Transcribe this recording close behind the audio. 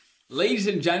Ladies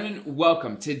and gentlemen,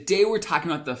 welcome. Today we're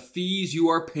talking about the fees you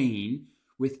are paying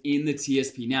within the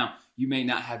TSP. Now, you may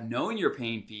not have known you're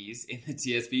paying fees in the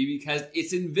TSP because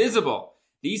it's invisible.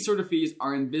 These sort of fees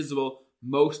are invisible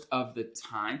most of the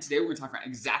time. Today we're going to talk about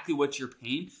exactly what you're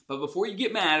paying. But before you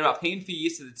get mad about paying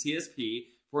fees to the TSP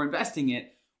for investing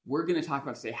it, we're going to talk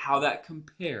about today how that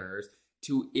compares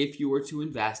to if you were to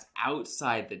invest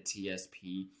outside the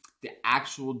TSP, the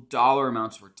actual dollar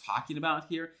amounts we're talking about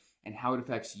here, and how it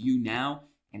affects you now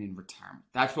and in retirement.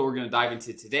 That's what we're going to dive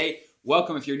into today.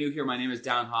 Welcome. If you're new here, my name is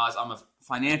Dallin Haas. I'm a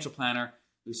financial planner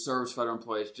who serves federal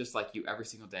employees just like you every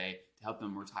single day to help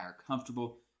them retire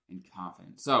comfortable and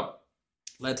confident. So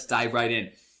let's dive right in.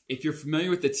 If you're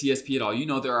familiar with the TSP at all, you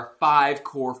know there are 5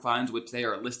 core funds, which they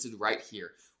are listed right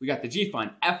here. We got the G Fund,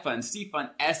 F Fund, C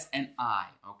Fund, S, and I,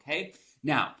 okay?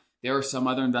 Now, there are some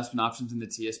other investment options in the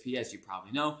TSP, as you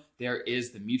probably know. There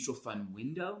is the mutual fund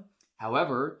window.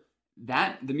 However,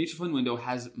 the mutual fund window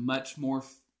has much more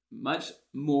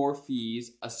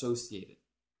fees associated.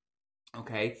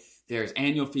 Okay, there's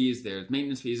annual fees, there's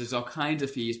maintenance fees, there's all kinds of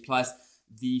fees. Plus,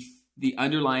 the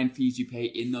underlying fees you pay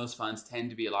in those funds tend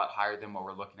to be a lot higher than what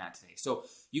we're looking at today. So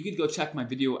you could go check my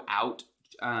video out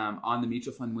on the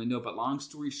mutual fund window. But long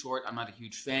story short, I'm not a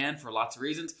huge fan for lots of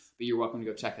reasons. But you're welcome to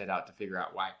go check that out to figure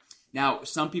out why. Now,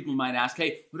 some people might ask,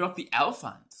 hey, what about the L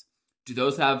funds? Do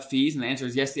those have fees? And the answer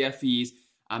is yes, they have fees.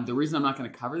 The reason I'm not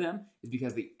going to cover them is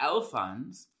because the L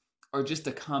funds are just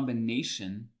a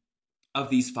combination of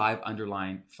these 5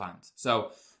 underlying funds.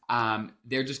 So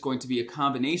they're just going to be a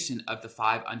combination of the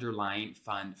 5 underlying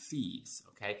fund fees.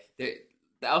 Okay, the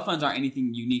L funds aren't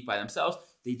anything unique by themselves.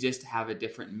 They just have a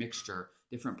different mixture,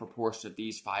 different proportion of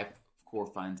these 5 core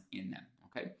funds in them.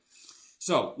 Okay,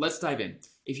 so let's dive in.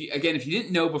 If you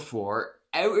didn't know before,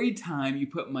 every time you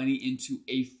put money into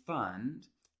a fund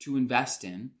to invest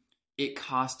in, it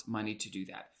costs money to do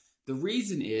that. The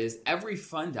reason is every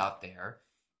fund out there,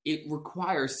 it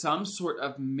requires some sort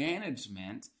of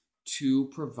management to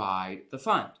provide the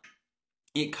fund.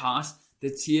 It costs the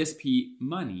TSP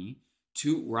money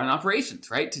to run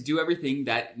operations, right? To do everything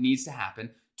that needs to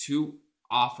happen to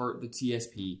offer the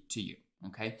TSP to you,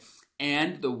 okay?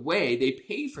 And the way they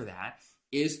pay for that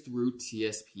is through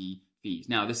TSP fees.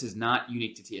 Now, this is not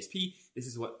unique to TSP. This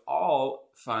is what all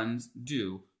funds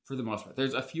do for the most part.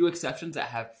 There's a few exceptions that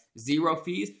have 0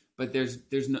 fees, but there's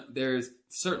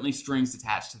certainly strings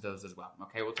attached to those as well.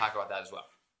 Okay, we'll talk about that as well.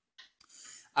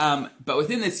 But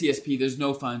within the TSP, there's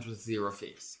no funds with 0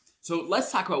 fees. So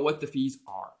let's talk about what the fees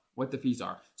are.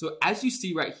 So as you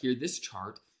see right here, this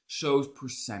chart shows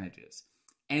percentages.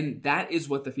 And that is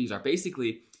what the fees are.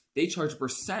 Basically, they charge a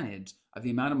percentage of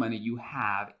the amount of money you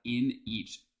have in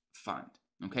each fund.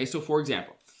 Okay, so for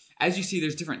example, as you see,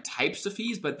 there's different types of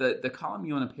fees, but the column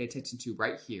you want to pay attention to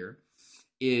right here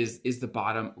is the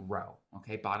bottom row,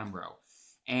 okay, bottom row.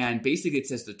 And basically it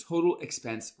says the total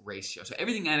expense ratio. So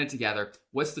everything added together,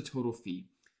 what's the total fee?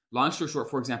 Long story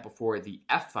short, for example, for the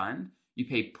F fund, you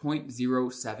pay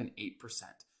 0.078%.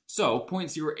 So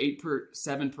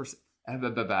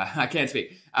 0.087%, I can't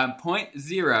speak,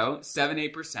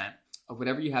 0.078% of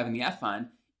whatever you have in the F fund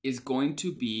is going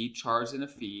to be charged in a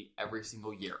fee every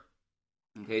single year.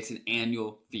 Okay, it's an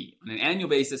annual fee. On an annual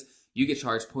basis, you get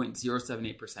charged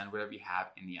 0.078% whatever you have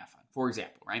in the F fund, for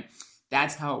example, right?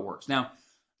 That's how it works. Now,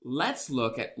 let's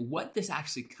look at what this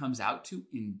actually comes out to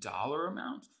in dollar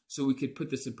amounts so we could put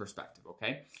this in perspective,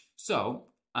 okay? So,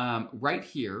 right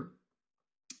here,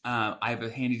 I have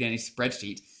a handy-dandy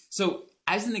spreadsheet. So,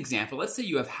 as an example, let's say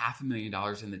you have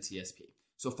 $500,000 in the TSP,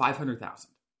 so $500,000.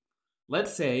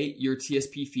 Let's say your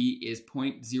TSP fee is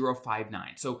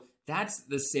 0.059. So, that's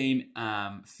the same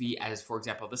fee as, for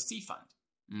example, the C fund,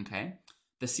 okay?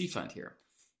 The C fund here.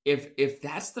 If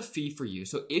that's the fee for you,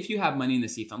 so if you have money in the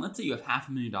C fund, let's say you have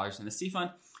 $500,000 in the C fund,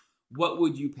 what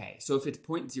would you pay? So if it's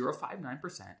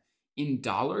 0.059% in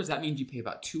dollars, that means you pay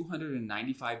about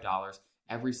 $295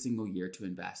 every single year to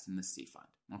invest in the C fund,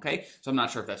 okay? So I'm not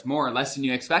sure if that's more or less than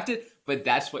you expected, but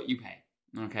that's what you pay,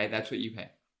 okay? That's what you pay.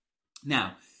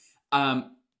 Now,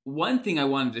 one thing I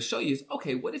wanted to show you is,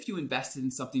 okay, what if you invested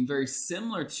in something very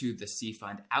similar to the C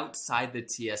fund outside the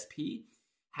TSP?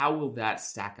 How will that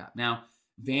stack up? Now,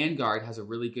 Vanguard has a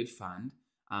really good fund.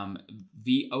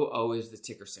 VOO is the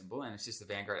ticker symbol, and it's just the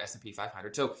Vanguard S&P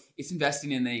 500. So it's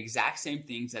investing in the exact same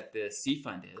things that the C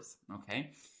fund is,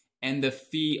 okay? And the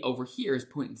fee over here is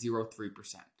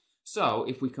 0.03%. So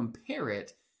if we compare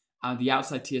it, the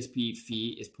outside TSP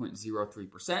fee is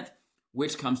 0.03%,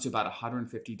 which comes to about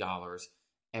 $150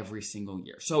 every single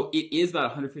year. So it is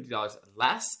about $150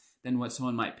 less than what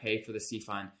someone might pay for the C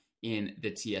fund in the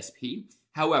TSP.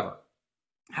 However,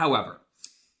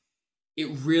 It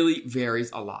really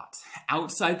varies a lot.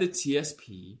 Outside the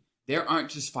TSP, there aren't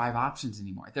just 5 options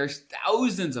anymore. There's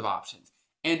thousands of options.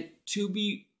 And to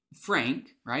be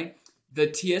frank, right, the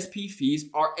TSP fees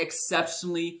are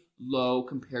exceptionally low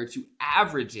compared to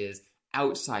averages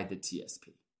outside the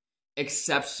TSP.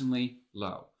 Exceptionally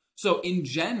low. So in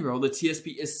general, the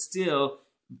TSP is still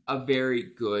a very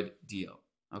good deal.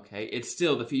 Okay, it's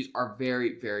still, the fees are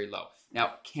very, very low.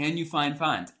 Now, can you find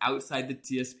funds outside the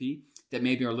TSP that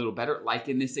maybe are a little better, like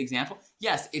in this example?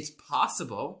 Yes, it's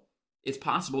possible. It's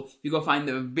possible. You go find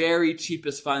the very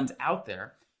cheapest funds out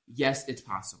there. Yes, it's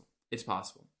possible. It's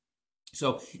possible.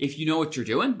 So if you know what you're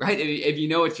doing, right? If you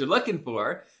know what you're looking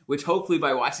for, which hopefully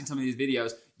by watching some of these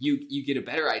videos, you get a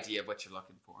better idea of what you're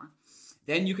looking for,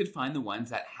 then you could find the ones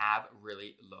that have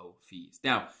really low fees.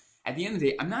 Now, at the end of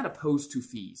the day, I'm not opposed to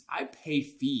fees. I pay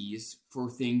fees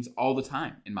for things all the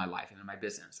time in my life and in my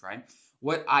business, right?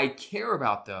 What I care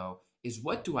about, though, is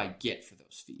what do I get for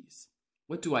those fees?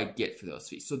 What do I get for those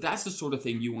fees? So that's the sort of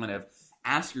thing you want to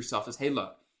ask yourself is, hey,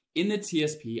 look, in the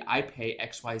TSP, I pay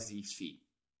XYZ fee.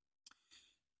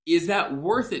 Is that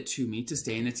worth it to me to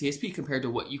stay in the TSP compared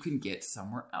to what you can get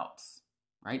somewhere else,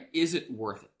 right? Is it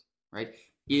worth it, right?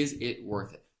 Is it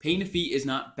worth it? Paying a fee is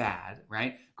not bad,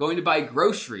 right? Going to buy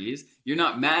groceries, you're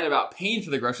not mad about paying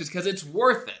for the groceries because it's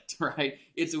worth it, right?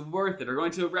 It's worth it. Or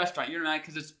going to a restaurant, you're not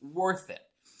because it's worth it.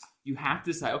 You have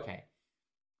to decide, okay,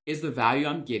 is the value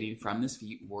I'm getting from this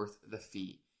fee worth the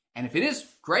fee? And if it is,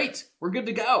 great, we're good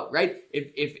to go, right?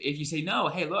 If you say no,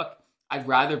 hey, look, I'd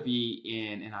rather be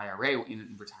in an IRA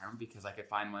in retirement because I could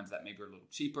find ones that maybe are a little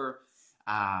cheaper,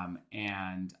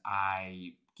 and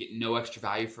I get no extra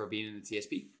value for being in the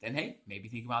TSP, then hey, maybe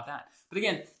think about that. But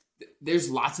again, there's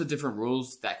lots of different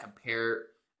rules that compare,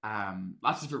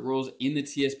 lots of different rules in the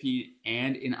TSP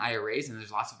and in IRAs, and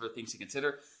there's lots of other things to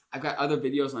consider. I've got other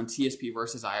videos on TSP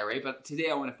versus IRA, but today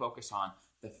I want to focus on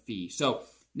the fee. So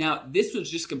now this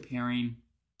was just comparing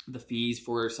the fees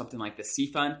for something like the C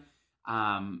fund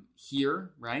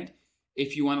here, right?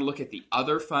 If you want to look at the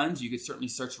other funds, you could certainly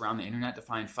search around the internet to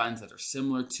find funds that are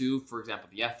similar to, for example,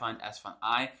 the F fund, S fund,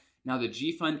 I. Now the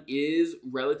G fund is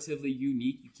relatively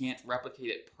unique. You can't replicate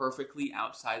it perfectly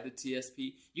outside the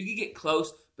TSP. You can get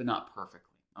close, but not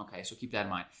perfectly. Okay, so keep that in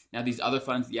mind. Now these other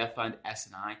funds, the F fund, S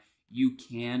and I, you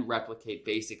can replicate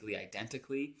basically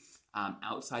identically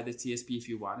outside the TSP if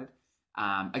you wanted.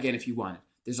 Again, if you wanted.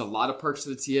 There's a lot of perks to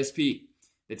the TSP.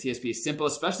 The TSP is simple,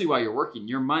 especially while you're working.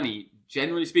 Your money,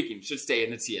 generally speaking, should stay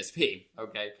in the TSP,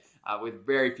 okay, with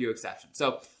very few exceptions.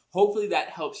 So hopefully that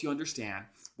helps you understand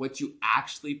what you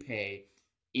actually pay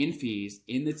in fees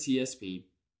in the TSP,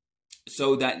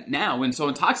 so that now when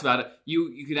someone talks about it,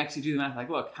 you can actually do the math like,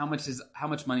 look, how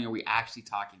much money are we actually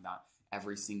talking about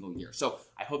every single year? So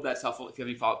I hope that's helpful. If you have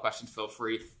any follow-up questions, feel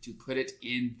free to put it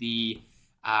in the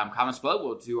comments below.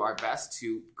 We'll do our best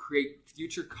to create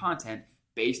future content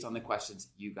based on the questions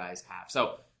you guys have.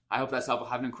 So I hope that's helpful.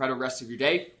 Have an incredible rest of your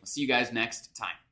day. I'll see you guys next time.